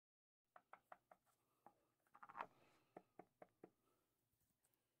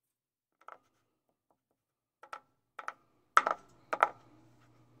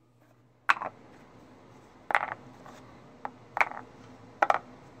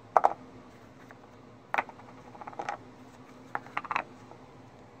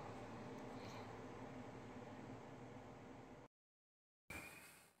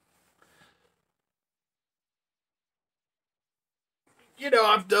You know,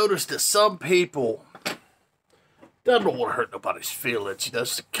 I've noticed that some people don't want to hurt nobody's feelings, you know,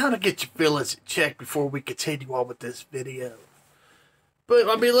 so kind of get your feelings in check before we continue on with this video. But,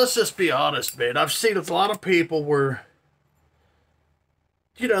 I mean, let's just be honest, man. I've seen a lot of people where,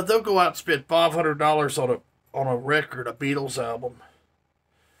 you know, they'll go out and spend $500 on a record, a Beatles album,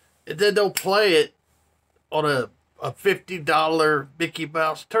 and then they'll play it on a $50 Mickey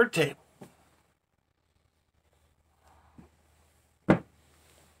Mouse turntable.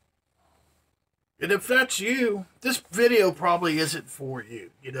 And if that's you, this video probably isn't for you.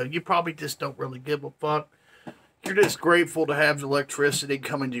 You know, you probably just don't really give a fuck. You're just grateful to have electricity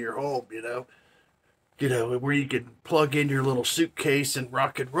coming to your home, you know. You know, where you can plug in your little suitcase and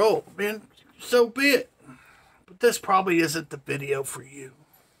rock and roll. Man, so be it. But this probably isn't the video for you.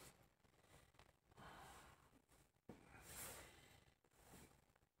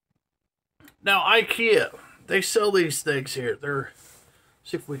 Now, IKEA, they sell these things here. They're...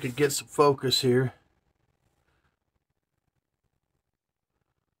 See if we could get some focus here.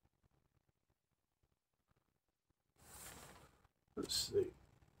 Let's see.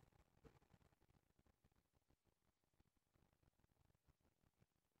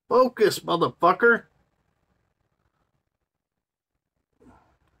 Focus, motherfucker.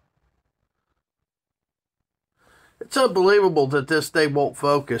 It's unbelievable that this thing won't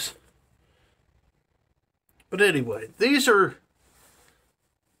focus. But anyway, these are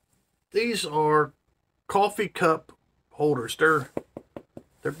coffee cup holders. They're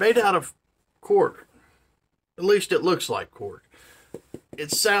made out of cork. At least it looks like cork.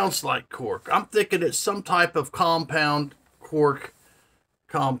 It sounds like cork. I'm thinking it's some type of compound cork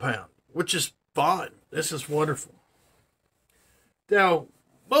compound, which is fine. This is wonderful. Now,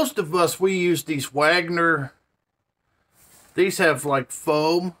 most of us, we use these Wagner. These have like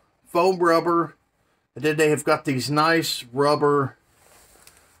foam rubber, and then they have got these nice rubber.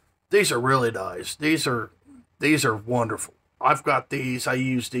 These are really nice. These are wonderful. I've got these. I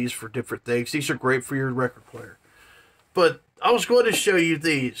use these for different things. These are great for your record player. But I was going to show you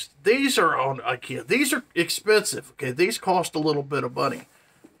these. These are on IKEA. These are expensive. Okay, these cost a little bit of money.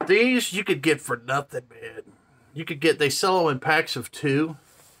 These you could get for nothing, man. You could get. They sell them in packs of 2.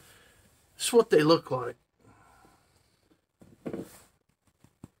 This is what they look like.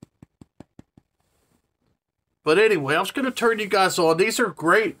 But anyway, I was going to turn you guys on. These are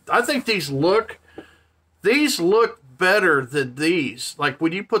great. I think these look better than these. Like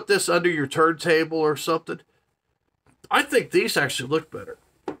when you put this under your turntable or something, I think these actually look better.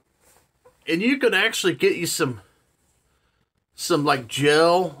 And you can actually get you some like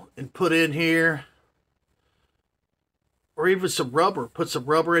gel and put in here. Or even some rubber. Put some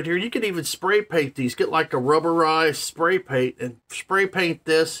rubber in here. You can even spray paint these. Get like a rubberized spray paint and spray paint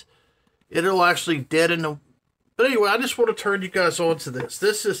this. It'll actually deaden them. But anyway, I just want to turn you guys on to this.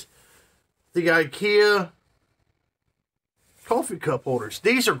 This is the IKEA coffee cup holders.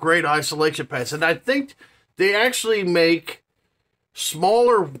 These are great isolation pads. And I think they actually make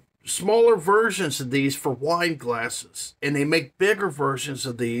smaller versions of these for wine glasses. And they make bigger versions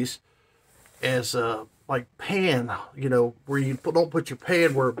of these as like pan, you know, where you don't put your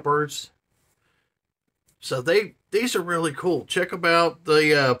pan where it burns. So these are really cool. Check them out.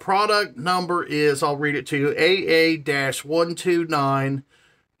 The product number is, I'll read it to you,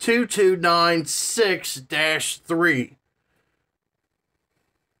 AA-129-2296-3.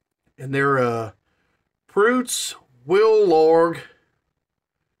 And they're Fruits Willorg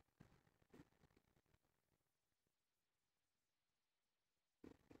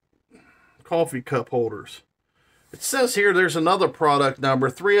coffee cup holders. It says here there's another product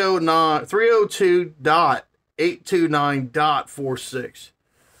number, 302.829.46.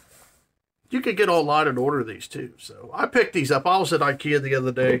 You could get online and order these too. So I picked these up. I was at IKEA the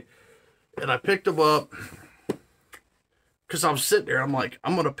other day, and I picked them up because I was sitting there. I'm like,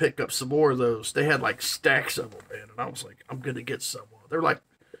 I'm going to pick up some more of those. They had like stacks of them, man. And I was like, I'm going to get some more. They're like,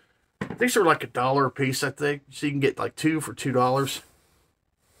 these are like $1 a piece, I think. So you can get like 2 for $2.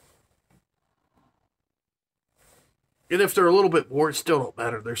 And if they're a little bit more, it still don't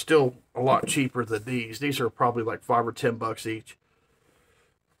matter. They're still a lot cheaper than these. These are probably like $5 or $10 each.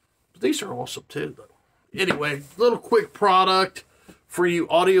 But these are awesome too, though. Anyway, little quick product for you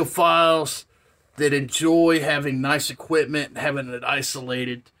audiophiles that enjoy having nice equipment and having it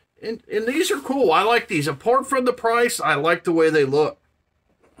isolated. And these are cool. I like these. Apart from the price, I like the way they look.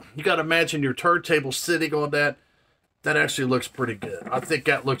 You got to imagine your turntable sitting on that. That actually looks pretty good. I think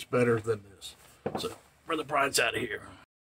that looks better than this. So, Brother Brian's out of here.